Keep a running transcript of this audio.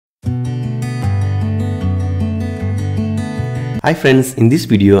Hi friends, in this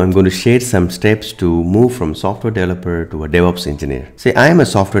video I'm going to share some steps to move from software developer to a DevOps engineer. Say I am a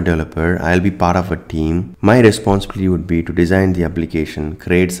software developer, I'll be part of a team. My responsibility would be to design the application,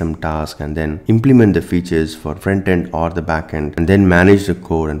 create some tasks and then implement the features for front end or the back end and then manage the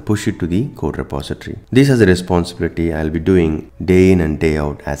code and push it to the code repository. This is a responsibility I'll be doing day in and day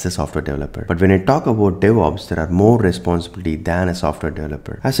out as a software developer. But when I talk about DevOps, there are more responsibility than a software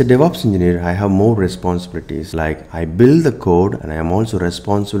developer. As a DevOps engineer, I have more responsibilities like I build the code and I am also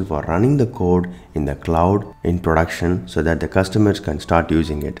responsible for running the code in the cloud in production so that the customers can start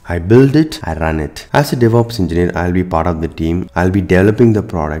using it. I build it, I run it. As a DevOps engineer, I'll be part of the team. I'll be developing the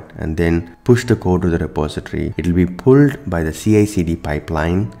product and then push the code to the repository. It will be pulled by the CI/CD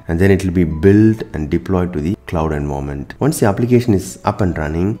pipeline and then it will be built and deployed to the cloud environment. Once the application is up and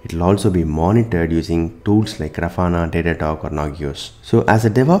running, it will also be monitored using tools like Grafana, Datadog or Nagios. So as a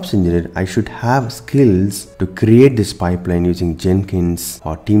DevOps engineer, I should have skills to create this pipeline using Jenkins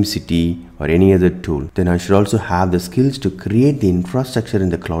or TeamCity or any other tool. Then I should also have the skills to create the infrastructure in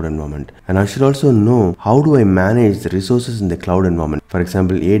the cloud environment. And I should also know how do I manage the resources in the cloud environment. For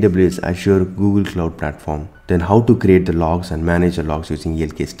example, AWS, Azure, Google Cloud Platform. Then how to create the logs and manage the logs using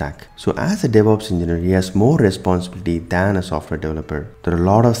ELK stack. So as a DevOps engineer, he has more responsibility than a software developer. There are a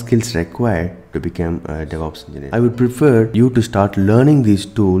lot of skills required to become a DevOps engineer. I would prefer you to start learning these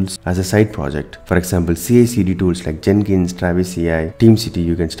tools as a side project. For example, CI/CD tools like Jenkins, Travis CI, TeamCity,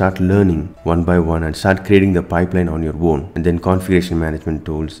 you can start learning one by one and start creating the pipeline on your own. And then configuration management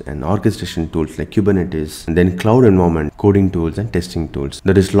tools and orchestration tools like Kubernetes, and then cloud environment, coding tools and testing tools.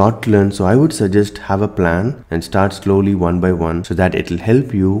 There is a lot to learn, so I would suggest have a plan and start slowly one by one so that it will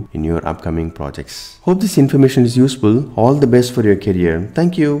help you in your upcoming projects. Hope this information is useful. All the best for your career.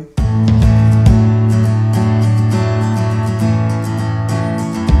 Thank you.